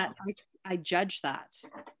 is that I judge that.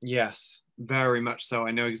 Yes, very much so.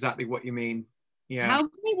 I know exactly what you mean. Yeah. How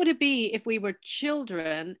great would it be if we were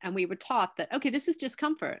children and we were taught that, okay, this is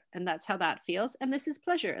discomfort and that's how that feels, and this is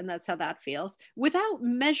pleasure and that's how that feels, without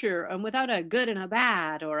measure and without a good and a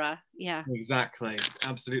bad or a, yeah. Exactly.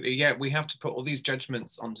 Absolutely. Yeah, we have to put all these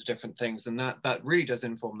judgments onto different things, and that really does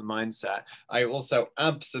inform the mindset. I also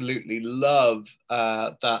absolutely love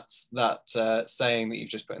that saying that you've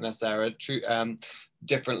just put in there, Sarah. True.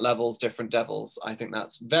 Different levels, different devils. I think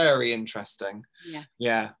that's very interesting.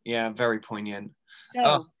 Yeah, very poignant.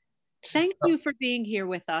 So thank you for being here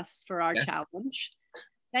with us for our challenge.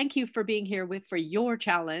 Thank you for being here for your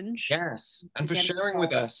challenge. Yes, and for sharing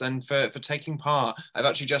with us and for taking part. I've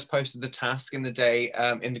actually just posted the task in the day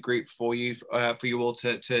in the group for you all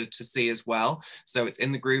to see as well. So it's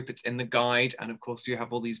in the group, it's in the guide, and of course you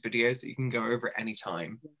have all these videos that you can go over at any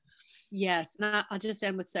time. Yes, and I'll just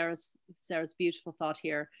end with Sarah's beautiful thought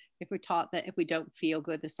here. If we're taught that if we don't feel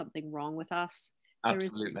good, there's something wrong with us.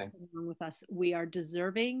 Absolutely. There is something wrong with us. We are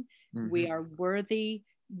deserving. We are worthy.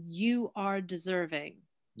 You are deserving.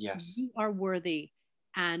 Yes. You are worthy.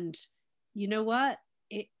 And you know what?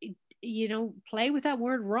 Play with that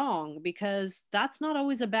word wrong, because that's not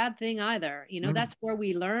always a bad thing either. That's where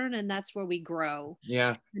we learn and that's where we grow.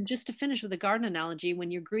 Yeah. And just to finish with a garden analogy,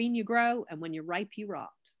 when you're green, you grow, and when you're ripe, you rot.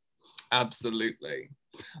 Absolutely.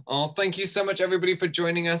 Oh, thank you so much, everybody, for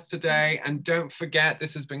joining us today. And don't forget,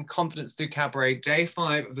 this has been Confidence Through Cabaret, day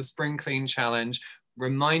 5 of the Spring Clean Challenge,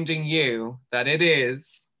 reminding you that it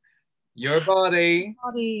is your body,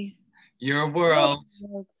 your world,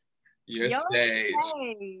 your stage.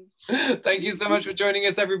 Thank you so much for joining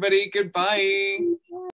us, everybody. Goodbye.